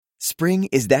Spring,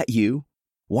 is that you?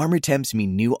 Warmer temps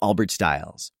mean new Allbirds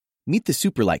styles. Meet the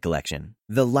Superlight Collection,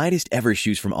 the lightest ever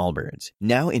shoes from Allbirds,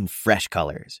 now in fresh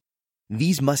colors.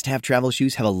 These must-have travel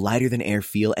shoes have a lighter-than-air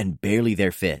feel and barely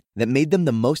their fit that made them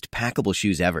the most packable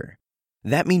shoes ever.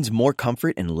 That means more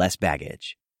comfort and less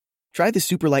baggage. Try the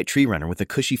Superlight Tree Runner with a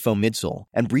cushy foam midsole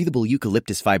and breathable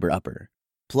eucalyptus fiber upper.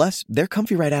 Plus, they're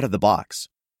comfy right out of the box.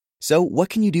 So, what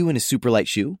can you do in a Superlight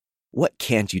shoe? What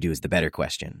can't you do is the better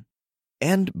question.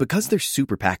 And because they're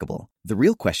super packable, the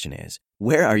real question is,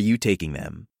 where are you taking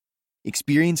them?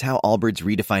 Experience how Allbirds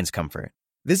redefines comfort.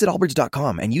 Visit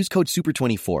allbirds.com and use code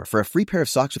SUPER24 for a free pair of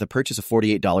socks with a purchase of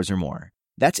 $48 or more.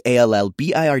 That's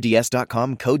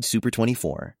ALLBIRDS.com, code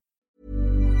SUPER24.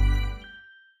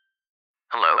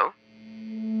 Hello?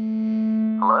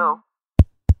 Hello?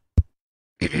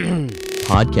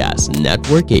 Podcast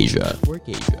Network Asia.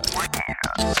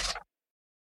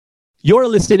 You're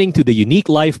listening to the Unique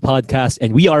Life Podcast,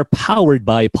 and we are powered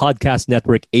by Podcast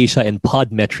Network Asia and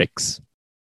Podmetrics.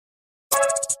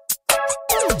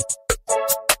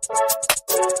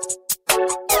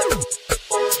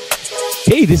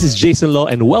 Hey, this is Jason Law,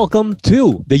 and welcome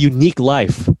to the Unique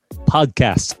Life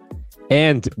Podcast.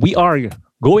 And we are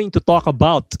going to talk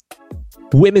about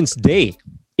Women's Day,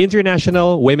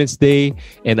 International Women's Day,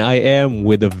 and I am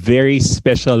with a very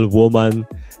special woman,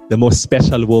 the most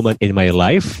special woman in my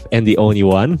life, and the only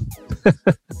one.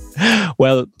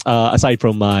 Well, aside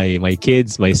from my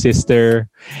kids, my sister,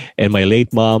 and my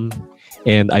late mom,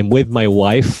 and I'm with my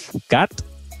wife, Kat,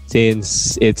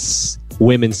 since it's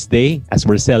Women's Day, as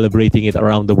we're celebrating it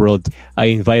around the world. I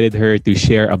invited her to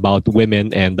share about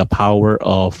women and the power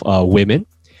of women,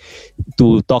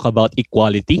 to talk about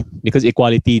equality, because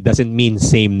equality doesn't mean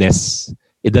sameness.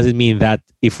 It doesn't mean that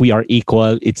if we are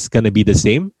equal, it's going to be the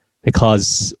same,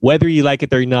 because whether you like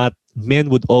it or not, men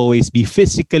would always be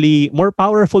physically more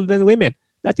powerful than women.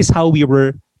 That is how we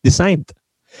were designed.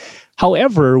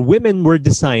 However, women were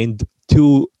designed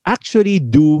to actually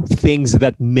do things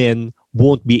that men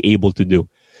won't be able to do.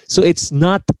 So it's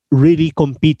not really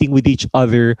competing with each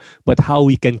other, but how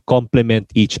we can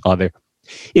complement each other.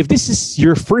 If this is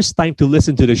your first time to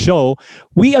listen to the show,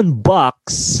 we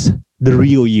unbox the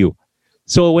real you.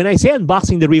 So when I say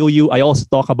unboxing the real you, I also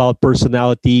talk about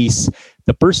personalities,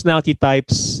 the personality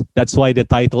types. That's why the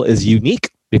title is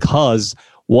unique, because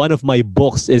one of my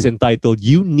books is entitled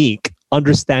Unique: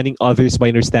 Understanding Others by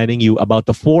Understanding You, about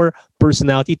the 4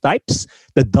 personality types: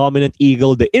 the dominant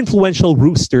eagle, the influential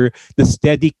rooster, the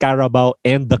steady carabao,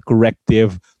 and the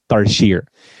corrective tarsier.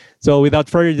 So without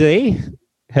further delay,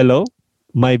 hello,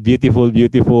 my beautiful,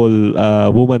 beautiful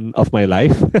woman of my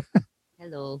life.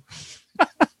 Hello.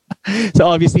 So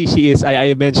obviously she is,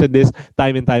 I mentioned this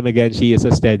time and time again, she is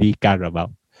a steady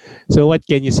carabao. So what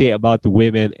can you say about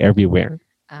women everywhere?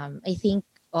 I think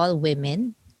all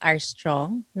women are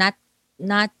strong. Not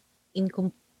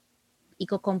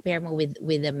compare mo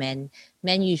with the men.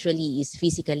 Men usually is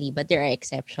physically, but there are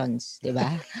exceptions, di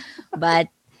ba? but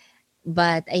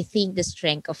I think the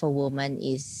strength of a woman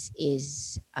is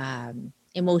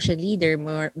emotionally, they're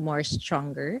more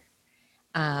stronger.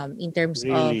 In terms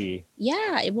Really?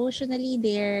 of emotionally,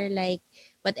 they're like,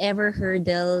 whatever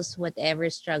hurdles, whatever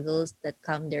struggles that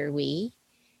come their way,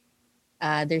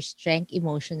 their strength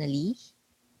emotionally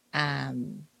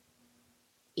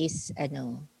is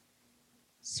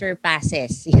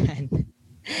surpasses yan.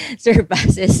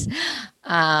 Surpasses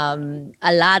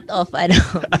a lot of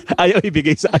Ayaw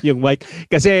ibigay sa yung mic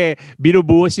kasi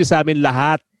binubuhos yun sa amin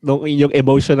lahat ng inyong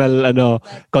emotional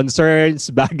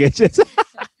concerns, baggages.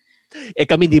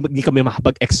 Kami hindi kami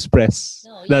makapag-express.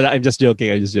 No, I'm just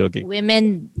joking.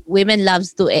 Women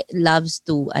loves to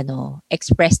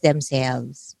express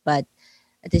themselves, but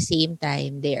at the same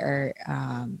time there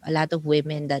are a lot of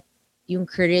women that yung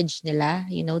courage nila,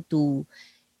 to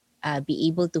be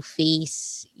able to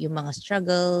face yung mga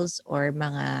struggles or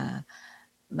mga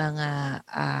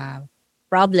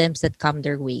problems that come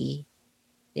their way,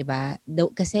 diba?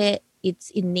 Kasi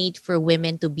it's innate for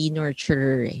women to be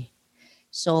nurturer.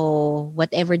 So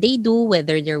whatever they do,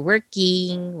 whether they're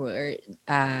working or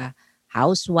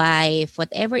housewife,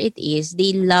 whatever it is,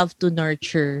 they love to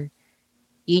nurture.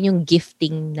 Yun yung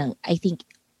gifting ng, I think,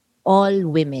 all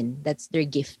women, that's their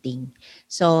gifting.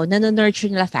 So nurture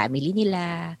nila family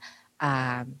nila,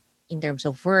 in terms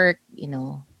of work,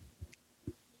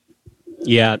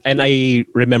 Yeah, and I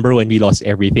remember when we lost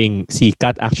everything, si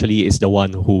Kat actually is the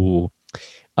one who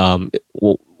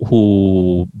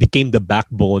became the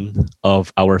backbone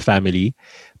of our family,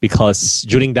 because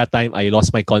during that time I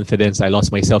lost my confidence, I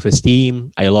lost my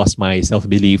self-esteem, I lost my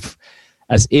self-belief,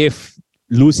 as if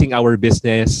losing our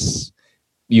business,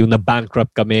 yung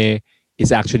na-bankrupt kami,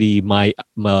 is actually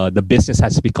the business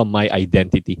has become my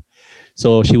identity.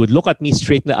 So she would look at me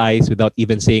straight in the eyes without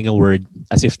even saying a word,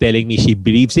 as if telling me she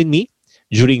believes in me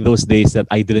during those days that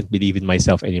I didn't believe in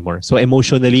myself anymore. So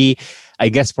emotionally, I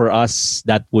guess for us,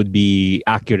 that would be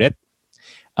accurate.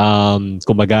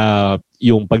 Kumbaga,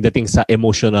 yung pagdating sa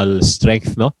emotional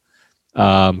strength, no?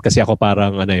 Kasi ako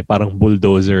parang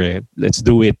bulldozer eh. Let's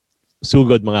do it.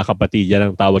 Sugod mga kapatid, yan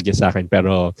ang tawag niya sa akin.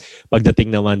 Pero pagdating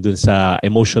naman dun sa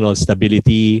emotional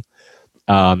stability,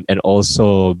 and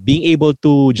also being able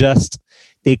to just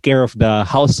take care of the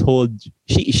household,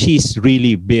 she's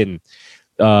really been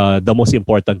the most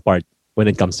important part when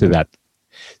it comes to that.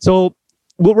 So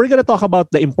we're gonna talk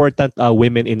about the important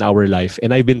women in our life,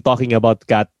 and I've been talking about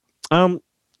Kat.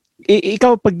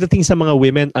 Ikaw pagdating sa mga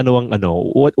women,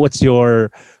 what's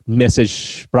your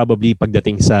message probably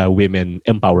pagdating sa women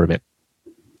empowerment?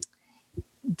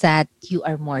 That you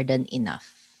are more than enough.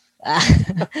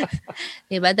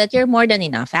 Diba? That you're more than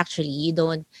enough. Actually, you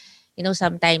don't,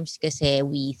 sometimes kasi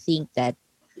we think that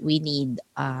we need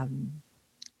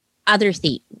other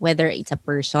things, whether it's a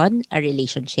person, a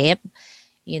relationship,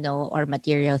 or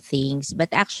material things. But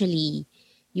actually,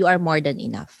 you are more than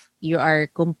enough. You are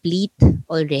complete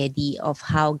already of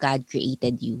how God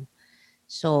created you.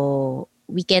 So,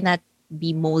 we cannot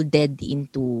be molded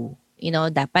into,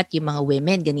 dapat yung mga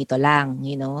women, ganito lang,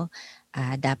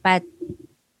 dapat,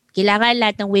 kailangan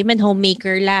lahat ng women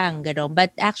homemaker lang, gano'n.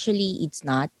 But actually, it's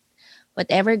not.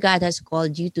 Whatever God has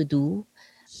called you to do,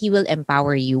 He will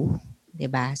empower you.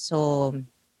 Diba? So,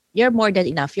 you're more than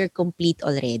enough. You're complete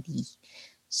already.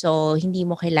 So, hindi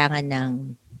mo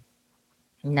kailangan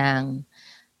ng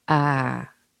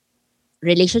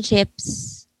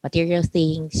relationships, material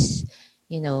things,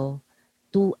 to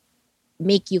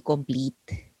make you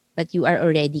complete. But you are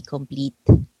already complete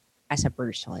as a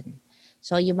person.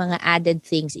 So, yung mga added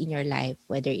things in your life,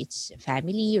 whether it's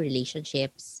family,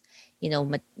 relationships,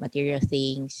 material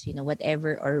things,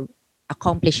 whatever, or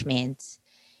accomplishments,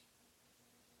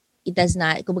 it does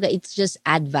not, kumbaga, it's just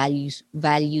add value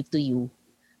to you,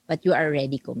 but you are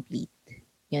already complete.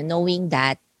 Knowing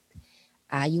that,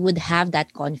 you would have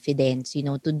that confidence,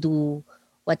 to do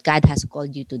what God has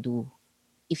called you to do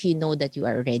if you know that you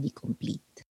are already complete.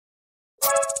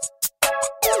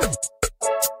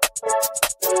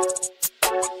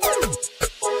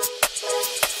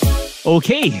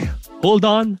 Okay, hold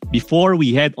on. Before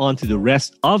we head on to the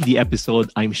rest of the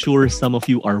episode, I'm sure some of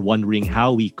you are wondering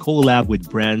how we collab with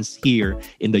brands here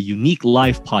in the Unique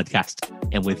Life podcast.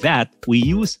 And with that, we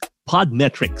use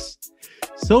Podmetrics.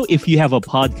 So if you have a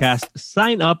podcast,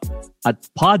 sign up at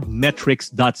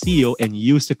podmetrics.co and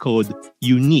use the code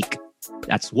UNIQUE.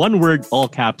 That's one word, all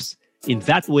caps. In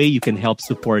that way, you can help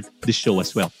support the show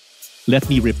as well. Let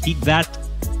me repeat that.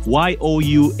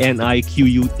 YOUNIQUE,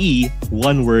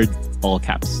 one word, all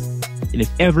caps. And if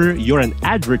ever you're an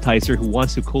advertiser who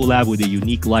wants to collab with the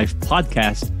Unique Life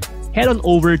podcast, head on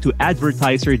over to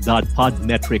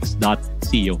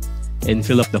advertiser.podmetrics.co and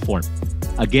fill up the form.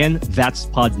 Again, that's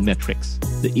Podmetrics,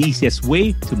 the easiest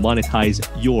way to monetize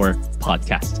your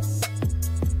podcast.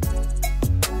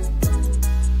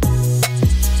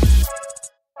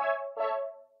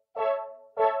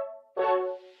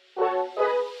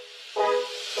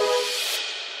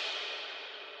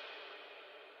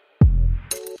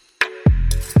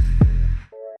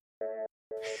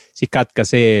 Si Kat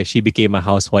kasi, she became a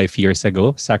housewife years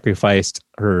ago, sacrificed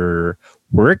her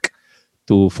work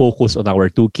to focus on our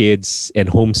two kids and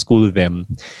homeschool them.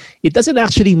 It doesn't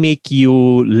actually make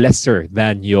you lesser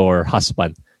than your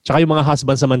husband. Tsaka yung mga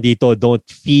husbands naman dito don't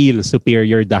feel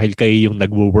superior dahil kayo yung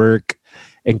nagwo-work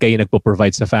and kayo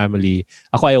nagpo-provide sa family.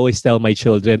 Ako, I always tell my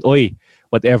children, oy,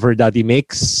 whatever daddy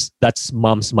makes, that's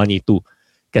mom's money too.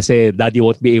 Kasi daddy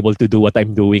won't be able to do what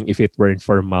I'm doing if it weren't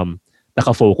for mom.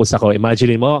 Nakafocus ako.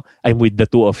 Imagine mo, I'm with the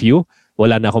two of you.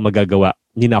 Wala na ako magagawa.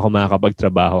 Hindi na ako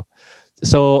makakapagtrabaho.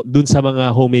 So, dun sa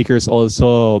mga homemakers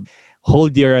also,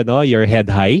 hold your head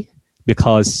high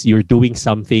because you're doing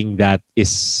something that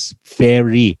is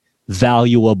very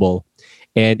valuable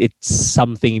and it's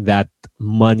something that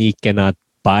money cannot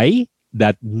buy,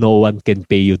 that no one can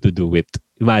pay you to do it.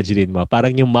 Imagine mo.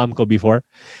 Parang yung mom ko before,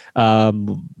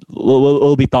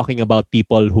 we'll be talking about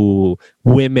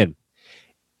women,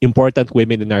 important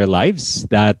women in our lives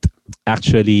that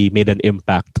actually made an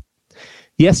impact.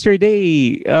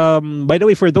 Yesterday, by the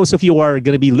way, for those of you who are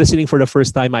going to be listening for the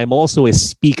first time, I'm also a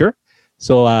speaker.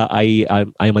 So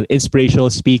I'm an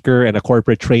inspirational speaker and a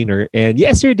corporate trainer. And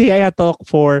yesterday, I had talk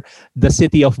for the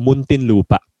city of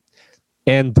Muntinlupa.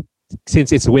 And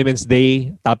since it's Women's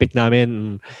Day, topic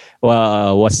namin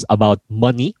was about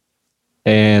money.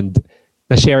 And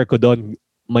na-share ko doon,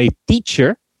 my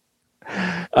teacher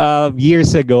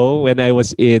Years ago, when I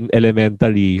was in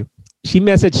elementary, she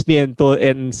messaged me and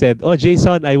said, "Oh,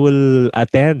 Jason, I will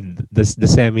attend the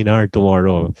seminar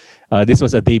tomorrow." This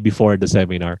was a day before the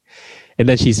seminar. And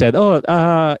then she said, "Oh,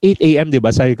 8 a.m., di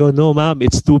ba?" Sabi ko, "No, ma'am,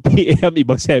 it's 2 p.m.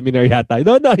 Ibang seminar yata."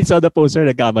 No, I saw the poster.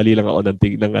 Nagkamali lang ako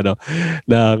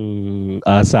ng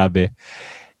sabi.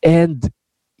 And,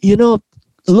 you know,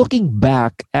 looking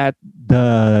back at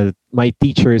my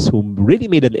teachers who really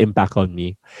made an impact on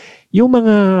me, yung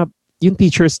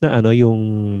teachers na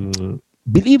yung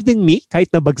believed in me kahit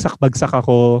na bagsak-bagsak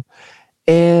ako,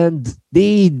 and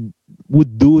they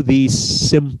would do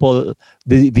these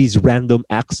random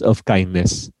acts of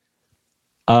kindness.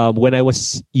 When I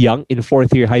was young, in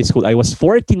fourth year high school, I was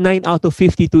 49 out of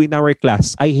 52 in our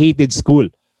class. I hated school.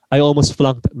 I almost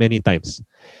flunked many times.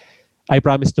 I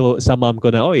promised sa mom ko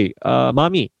na, "Oy,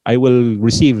 mommy, I will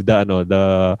receive the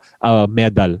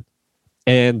medal."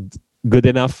 And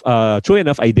true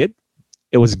enough, I did.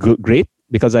 It was great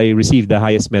because I received the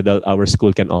highest medal our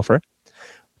school can offer.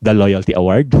 The Loyalty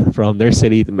Award from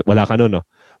nursery. Wala ka no?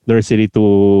 Nursery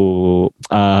to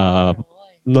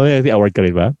Loyalty Award ka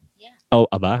rin ba? Yeah. Oh,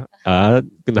 aba?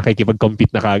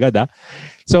 Nakikipag-compete na kagad, ah.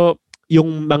 So,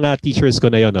 yung mga teachers ko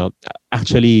na yun,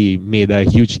 actually made a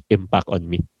huge impact on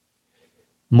me.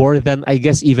 More than, I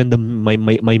guess, even my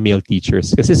male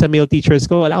teachers. Kasi sa male teachers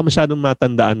ko, wala akong masyadong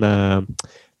matandaan na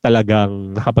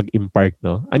talagang nakapag-impart,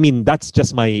 no? I mean, that's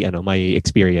just my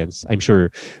experience. I'm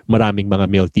sure maraming mga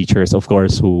male teachers, of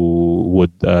course, who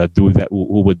would do that,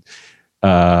 who would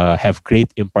have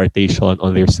great impartation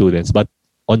on their students. But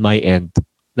on my end,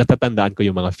 natatandaan ko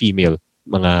yung mga female,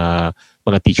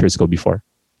 mga teachers ko before.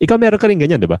 Ikaw meron ka rin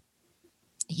ganyan, di ba?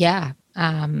 Yeah.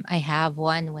 I have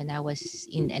one when I was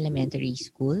in elementary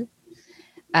school.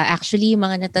 Actually, yung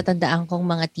mga natatandaan kong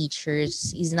mga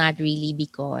teachers is not really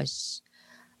because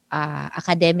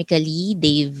academically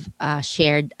they've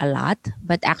shared a lot,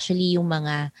 but actually yung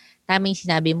mga tamang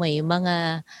sinabi mo, yung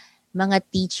mga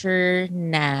teacher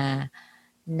na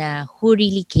who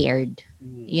really cared.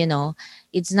 You know,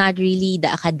 it's not really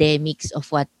the academics of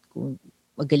kung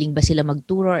magaling ba sila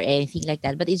magturo or anything like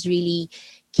that, but it's really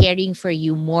caring for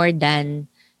you more than,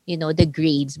 the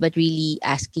grades, but really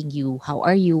asking you, how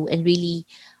are you? And really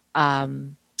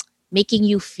making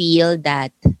you feel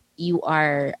that you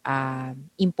are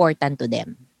important to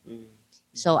them.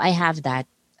 So I have that.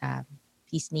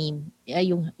 His name,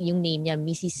 yung name niya,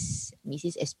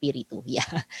 Mrs. Espiritu.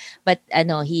 Yeah. But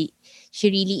she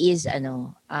really is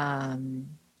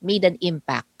made an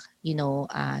impact,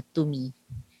 to me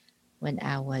when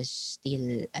I was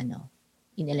still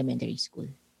in elementary school.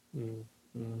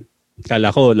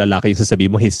 Kala ko lalaki yung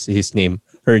sasabihin mo, his name,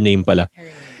 her name pala.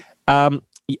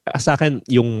 Sa akin,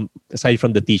 yung aside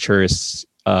from the teachers,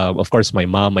 of course my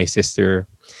mom, my sister,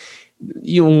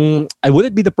 I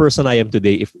wouldn't be the person I am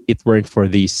today if it weren't for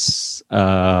these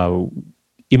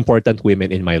important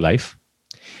women in my life.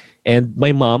 And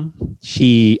my mom,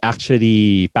 she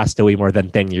actually passed away more than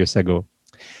 10 years ago.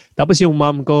 Tapos yung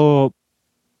mom ko,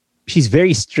 she's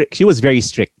very strict. She was very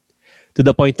strict. To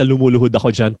the point na lumuluhod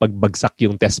ako dyan pag bagsak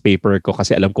yung test paper ko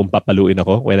kasi alam kong papaluin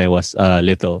ako when I was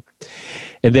little.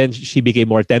 And then she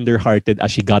became more tender-hearted as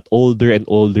she got older and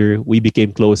older. We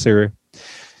became closer.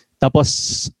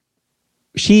 Tapos,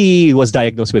 she was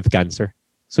diagnosed with cancer.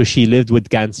 So she lived with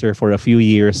cancer for a few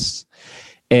years.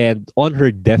 And on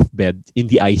her deathbed in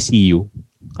the ICU,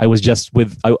 I was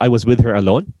with her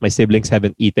alone. My siblings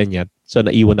haven't eaten yet. So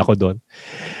naiwan ako doon.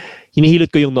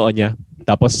 Hinihilot ko yung noo niya.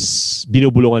 Tapos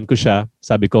binubulungan ko siya.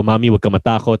 Sabi ko, "Mami, huwag ka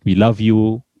matakot. We love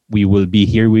you. We will be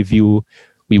here with you.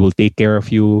 We will take care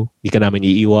of you. Di ka namin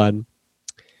iiwan."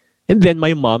 And then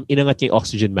my mom, inangat niya yung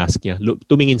oxygen mask niya.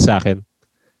 Tumingin sa akin.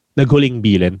 Naghuling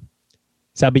bilin.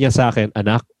 Sabi niya sa akin,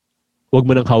 "Anak, huwag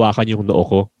mo nang hawakan yung noo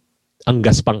ko. Ang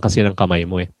gaspang kasi ng kamay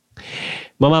mo eh."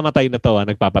 Mamamatay na to,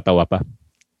 nagpapatawa pa.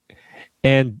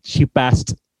 And she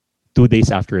passed 2 days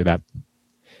after that.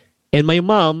 And my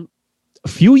mom, a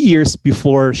few years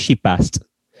before she passed,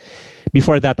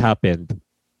 before that happened,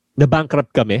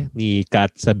 na-bankrupt kami ni Kat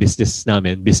sa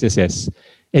businesses,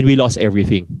 and we lost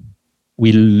everything.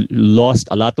 We lost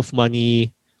a lot of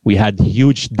money. We had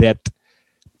huge debt.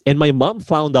 And my mom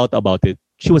found out about it.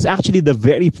 She was actually the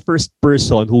very first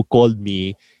person who called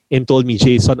me and told me,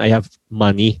 "Jason, I have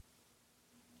money.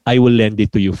 I will lend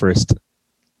it to you first.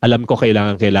 Alam ko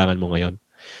kailangan mo ngayon."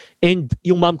 And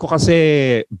yung mom ko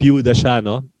kasi byuda siya,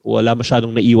 no? Wala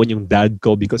masyadong naiwan yung dad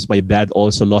ko because my dad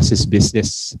also lost his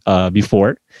business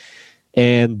before.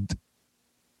 And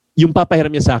yung papahiram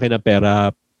niya sa akin na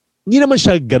pera, hindi naman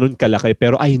siya ganun kalaki,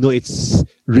 pero I know it's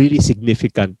really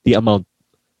significant, the amount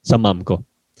sa mom ko.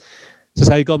 So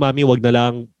sabi ko, "Mami, wag na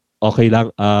lang. okay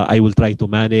lang, I will try to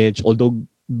manage. Although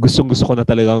gustong-gusto ko na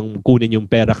talagang kunin yung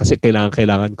pera kasi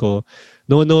kailangan ko.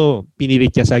 No,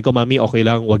 pinilit niya. Sabi ko, Mami, okay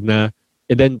lang, wag na.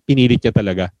 And then, pinilit niya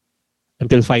talaga.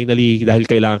 Until finally, dahil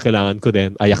kailangan ko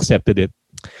din, I accepted it.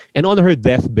 And on her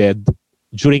deathbed,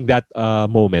 during that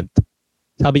moment,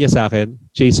 sabi niya sa akin,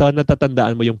 Jason,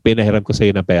 natatandaan mo yung pinahiram ko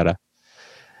sa'yo na pera?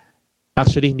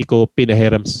 Actually, hindi ko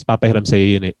papahiram sa'yo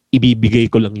yun eh. Ibibigay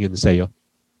ko lang yun sa'yo.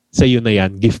 Sa'yo na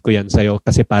yan, gift ko yan sa'yo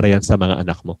kasi para yan sa mga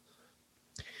anak mo.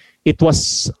 It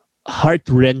was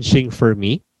heart-wrenching for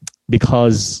me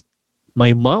because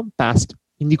my mom passed,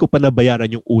 hindi ko pa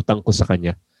nabayaran yung utang ko sa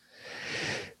kanya.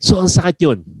 So, ang sakit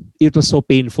yun. It was so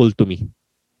painful to me.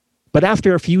 But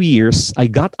after a few years, I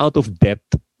got out of debt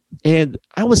and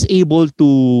I was able to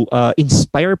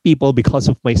inspire people because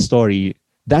of my story.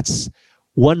 That's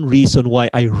one reason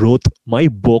why I wrote my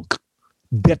book,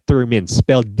 Determined,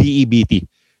 spelled D-E-B-T.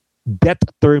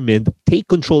 Determined, take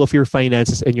control of your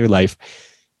finances and your life.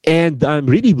 And I'm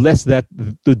really blessed that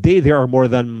today there are more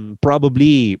than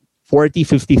probably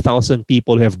 40,000-50,000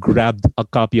 people who have grabbed a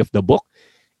copy of the book.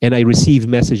 And I receive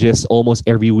messages almost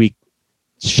every week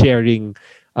sharing,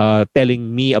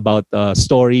 telling me about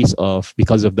stories of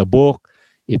because of the book.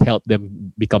 It helped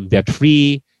them become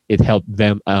debt-free. It helped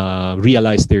them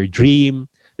realize their dream.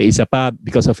 Isa pa,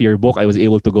 because of your book, I was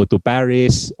able to go to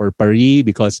Paris or Paris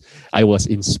because I was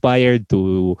inspired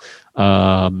to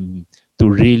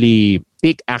really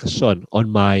take action on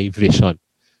my vision.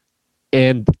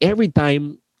 And every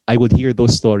time I would hear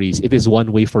those stories, it is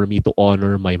one way for me to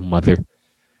honor my mother.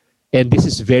 And this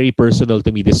is very personal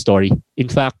to me, this story. In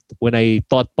fact, when I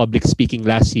taught public speaking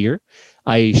last year,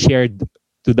 I shared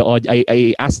to the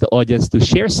I asked the audience to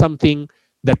share something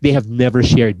that they have never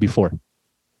shared before.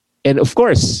 And of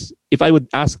course, if I would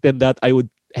ask them that, I would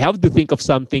have to think of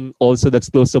something also that's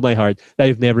close to my heart that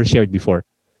I've never shared before.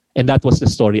 And that was the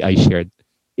story I shared.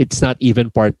 It's not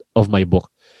even part of my book.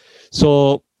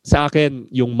 So, sa akin,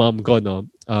 yung mom ko, no,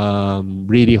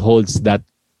 really holds that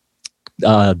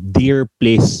dear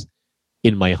place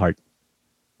in my heart.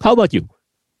 How about you?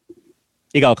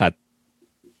 Ikaw, Kat?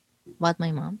 About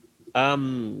my mom?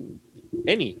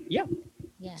 Any. Yeah.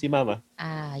 Si Mama.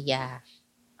 Yeah.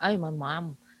 Ay, my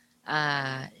mom.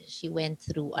 She went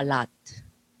through a lot.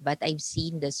 But I've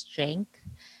seen the strength.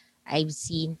 I've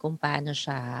seen kung paano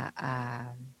siya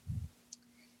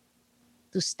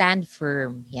to stand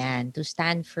firm. Yan. To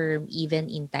stand firm even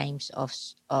in times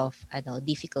of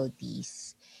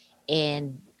difficulties.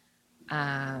 And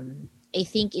I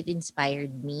think it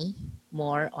inspired me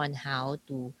more on how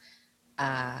to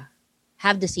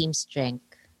have the same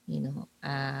strength, you know.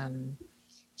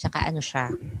 Saka ano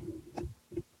siya.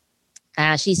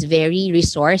 She's very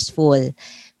resourceful.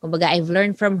 Kumbaga, I've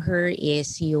learned from her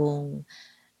is yung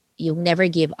never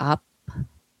give up.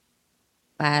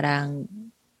 Parang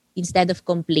instead of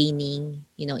complaining,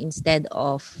 you know, instead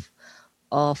of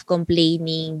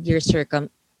complaining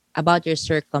about your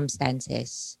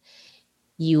circumstances,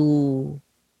 you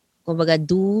kumbaga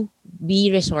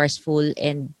be resourceful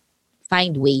and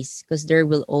find ways because there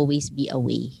will always be a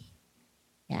way.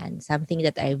 Yan, something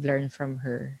that I've learned from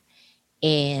her.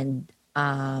 And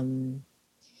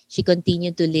she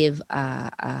continued to live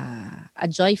a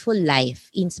joyful life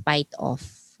in spite of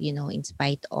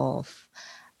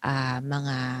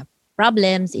mga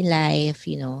problems in life,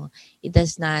 you know. It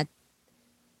does not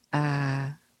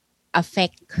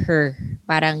affect her.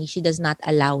 Parang she does not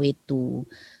allow it to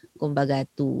kumbaga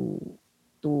to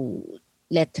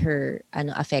let her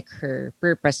affect her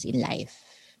purpose in life.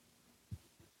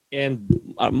 And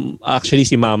actually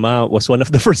si Mama was one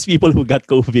of the first people who got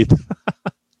COVID.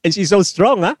 And she's so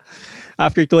strong, ha?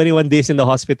 After 21 days in the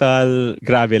hospital,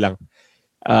 grabe lang.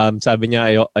 Sabi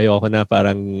niya, ayoko na,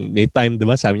 parang may time,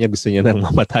 diba? Sabi niya gusto niya nang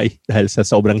mamatay dahil sa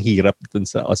sobrang hirap dun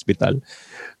sa hospital.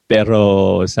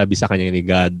 Pero sabi sa kanya ni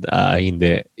God,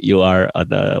 hindi. You are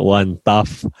the one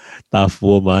tough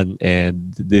woman,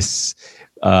 and this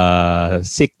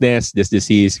sickness, this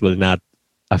disease will not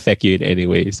affect you in any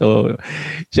way. So,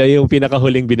 siya yung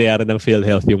pinakahuling binayaran ng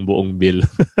PhilHealth, yung buong bill.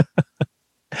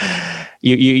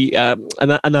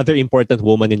 Another important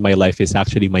woman in my life is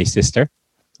actually my sister,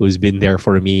 who's been there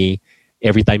for me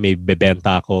every time may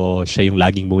bebenta ako. Siya yung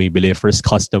laging bumibili, first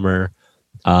customer.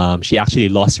 She actually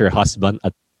lost her husband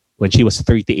when she was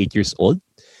 38 years old.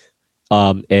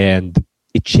 And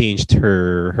it changed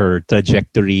her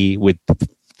trajectory with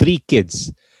 3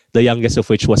 kids, the youngest of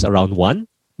which was around 1,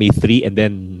 may 3, and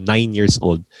then 9 years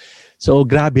old. So,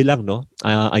 grabe lang, no?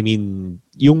 I mean,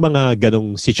 yung mga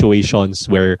ganong situations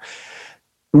where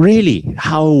really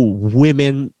how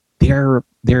women, their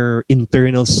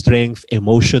internal strength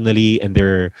emotionally and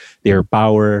their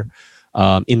power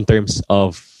in terms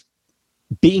of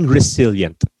being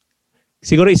resilient.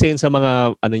 Siguro isa yun sa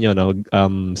mga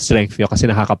strength nyo kasi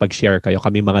nakakapag-share kayo.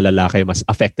 Kami mga lalaki, mas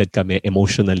affected kami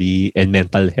emotionally and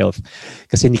mental health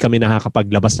kasi hindi kami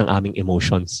nakakapaglabas ng aming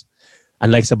emotions.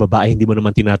 Unlike sa babae, hindi mo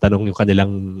naman tinatanong yung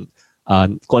kanilang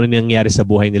kung ano nangyayari sa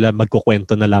buhay nila,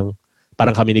 magkukwento na lang.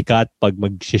 Parang kami ni Kat, pag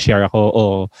mag-share ako o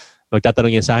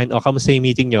magtatanong yan sa akin, kamusta yung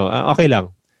meeting nyo? Okay lang.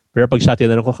 Pero pag siya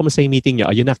tinanong ko, kamusta yung meeting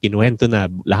nyo? Ayun na, kinuwento na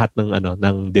lahat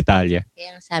ng detalye.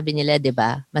 Kaya ang sabi nila, di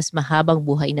ba, mas mahabang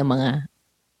buhay ng mga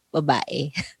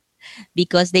babae.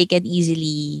 Because they can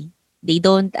easily, they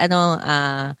don't,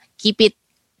 keep it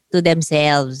to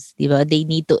themselves. Di ba? They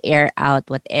need to air out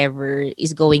whatever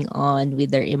is going on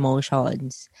with their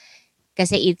emotions.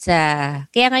 Kasi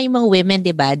kaya nga yung mga women,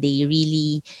 di ba, they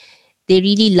really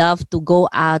love to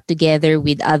go out together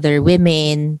with other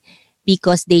women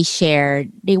because they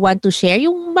want to share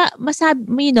yung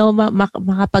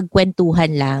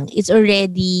makapagkwentuhan lang. It's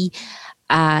already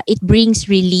it brings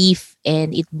relief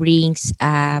and it brings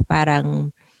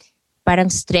parang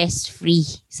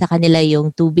stress-free sa kanila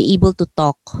yung to be able to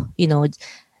talk,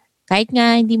 kahit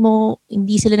nga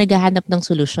hindi sila naghahanap ng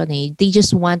solusyon eh. They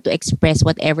just want to express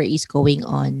whatever is going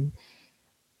on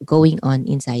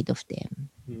inside of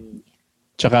them.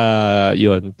 Tsaka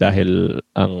yun, dahil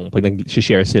pag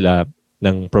nag-share sila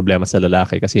ng problema sa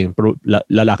lalaki, kasi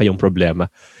lalaki yung problema,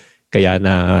 kaya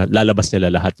na lalabas nila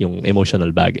lahat yung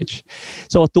emotional baggage.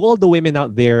 So to all the women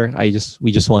out there,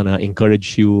 we just wanna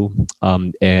encourage you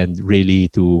and really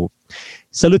to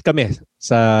salute kami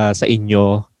sa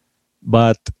inyo,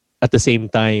 but at the same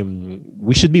time,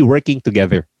 we should be working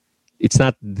together. It's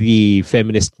not the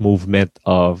feminist movement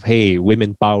of, hey,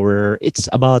 women power. It's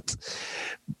about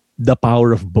the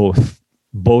power of both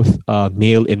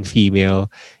male and female,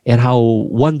 and how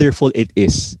wonderful it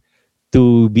is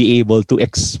to be able to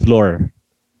explore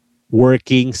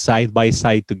working side by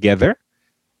side together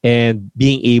and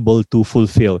being able to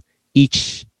fulfill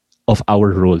each of our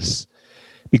roles.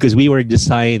 Because we were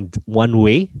designed one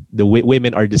way, the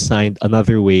women are designed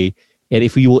another way, and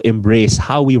if we will embrace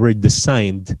how we were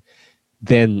designed,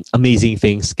 then amazing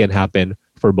things can happen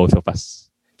for both of us.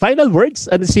 Final words?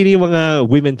 Ano sino yung mga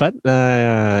women fan?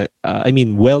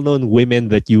 Well-known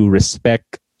women that you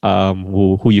respect,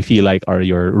 who you feel like are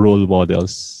your role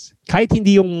models. Kahit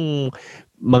hindi yung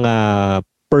mga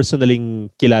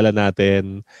personaling kilala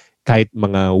natin, kahit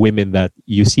mga women that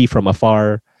you see from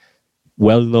afar,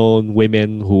 well-known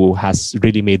women who has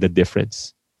really made a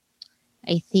difference.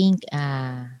 I think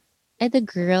the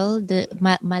girl, the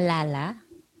Malala,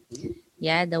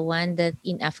 yeah, the one that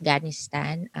in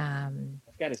Afghanistan.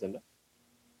 Afghanistan, no?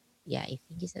 Yeah, I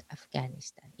think it's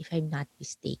Afghanistan, if I'm not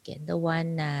mistaken. The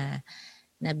one na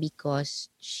because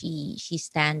she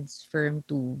stands firm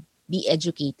to be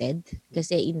educated,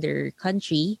 kasi in their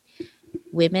country,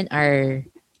 women are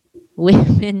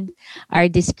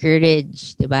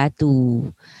discouraged, diba,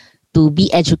 to be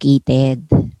educated.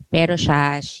 Pero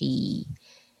she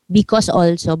because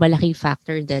also malaking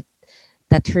factor that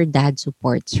her dad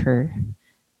supports her.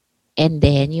 And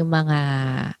then yung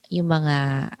mga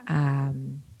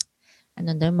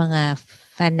mga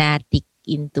fanatic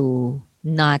into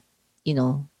not,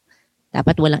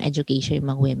 dapat walang education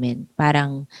yung mga women.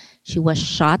 Parang she was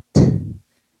shot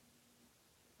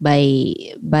by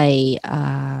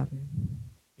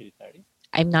Military?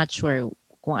 I'm not sure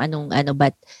kung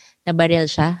but nabaril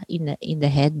siya in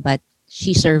the head, but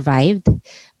she survived,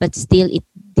 but still it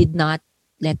did not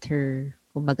let her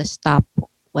kumbaga stop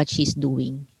what she's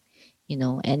doing,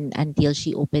 and until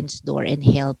she opens door and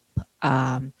help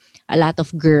a lot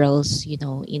of girls,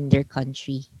 in their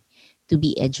country to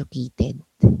be educated.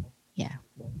 Yeah.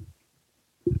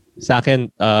 Sa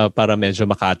akin, para medyo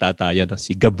makata tayo,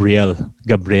 si Gabriela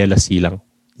Silang.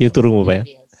 Tinuturo mo ba yan?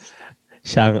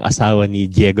 Siya ang asawa ni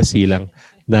Diego Silang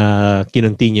na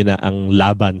kinontinue na ang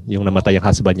laban, yung namatay ang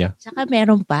husband niya. Saka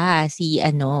meron pa si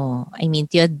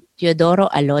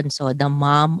Teodoro Alonso, the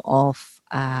mom of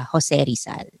Jose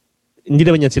Rizal. Hindi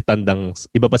naman yan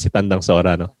iba pa si Tandang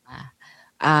Sora, no?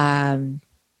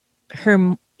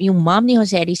 Yung mom ni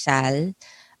Jose Rizal,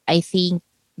 I think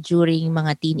during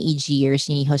mga teenage years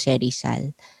ni Jose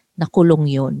Rizal, nakulong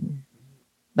yun.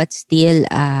 But still,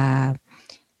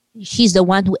 she's the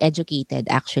one who educated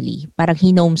actually. Parang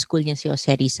hinomeschool niya si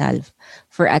Jose Rizal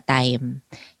for a time.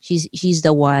 She's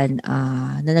the one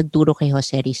na nagturo kay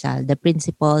Jose Rizal. The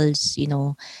principles,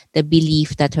 the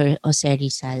belief that Jose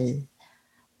Rizal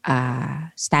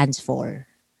stands for.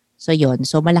 So yon.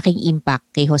 So malaking impact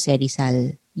kay Jose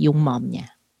Rizal yung mom niya.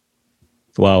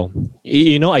 Wow.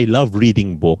 I love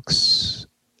reading books.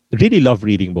 Really love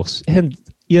reading books. And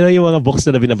You know, yung mga books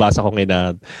na binabasa ko ngayon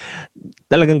na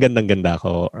talagang gandang-ganda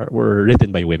ko were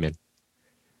written by women.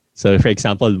 So, for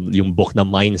example, yung book na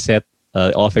Mindset,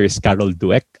 author is Carol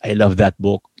Dweck. I love that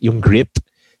book. Yung Grit,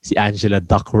 si Angela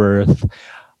Duckworth,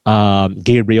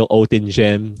 Gabriel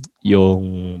Oettingen,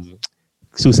 yung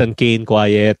Susan Cain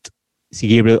Quiet, si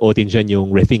Gabriel Oettingen,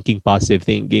 yung Rethinking Positive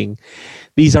Thinking.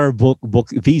 These are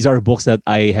books that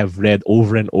I have read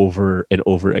over and over and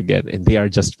over again, and they are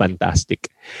just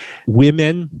fantastic.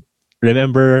 Women,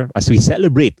 remember, as we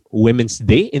celebrate Women's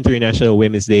Day, International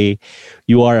Women's Day,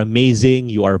 you are amazing,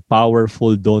 you are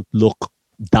powerful. Don't look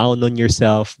down on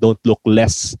yourself. Don't look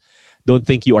less. Don't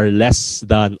think you are less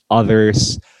than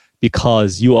others,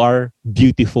 because you are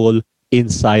beautiful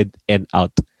inside and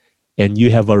out. And you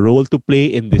have a role to play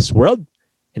in this world.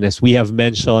 And as we have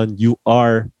mentioned, you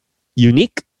are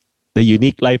unique. The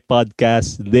Unique Life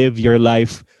Podcast. Live your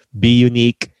life, be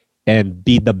unique, and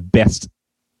be the best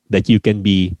that you can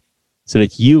be so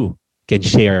that you can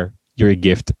share your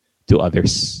gift to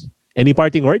others. Any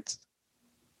parting words?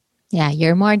 Yeah,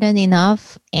 you're more than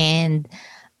enough, and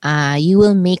you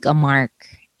will make a mark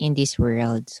in this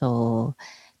world. So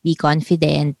be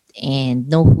confident and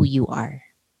know who you are.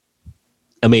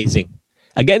 Amazing.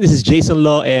 Again, this is Jason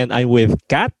Law, and I'm with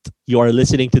Kat. You are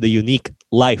listening to the Unique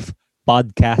Life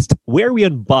Podcast, where we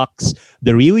unbox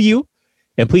the real you.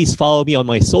 And please follow me on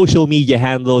my social media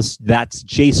handles. That's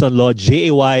Jason Law,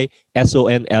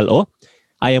 JAYSONLO.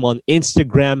 I am on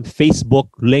Instagram, Facebook,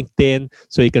 LinkedIn,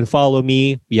 so you can follow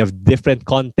me. We have different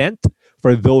content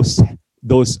for those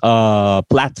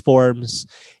platforms,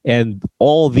 and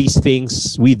all these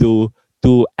things we do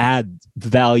to add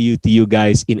value to you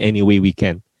guys in any way we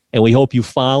can. And we hope you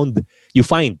find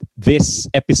this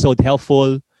episode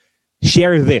helpful.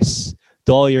 Share this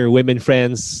to all your women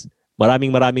friends.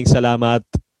 Maraming salamat.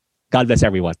 God bless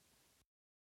everyone.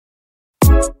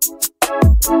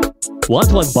 Want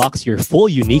to unbox your full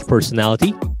unique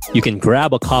personality? You can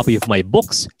grab a copy of my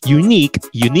books, Unique,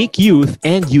 Unique Youth,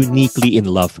 and Uniquely in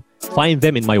Love. Find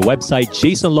them in my website,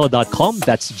 jasonlaw.com.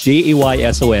 That's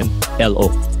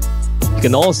JAYSONLO. You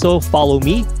can also follow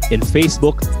me in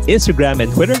Facebook, Instagram,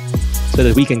 and Twitter so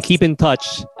that we can keep in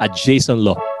touch at Jason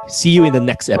Law. See you in the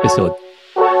next episode.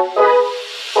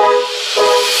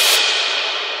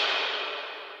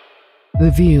 The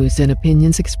views and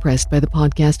opinions expressed by the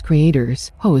podcast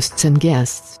creators, hosts, and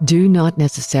guests do not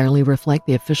necessarily reflect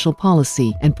the official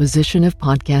policy and position of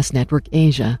Podcast Network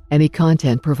Asia. Any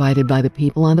content provided by the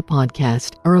people on the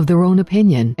podcast are of their own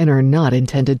opinion and are not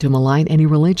intended to malign any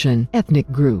religion,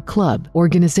 ethnic group, club,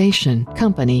 organization,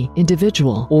 company,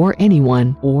 individual, or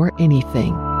anyone or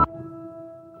anything.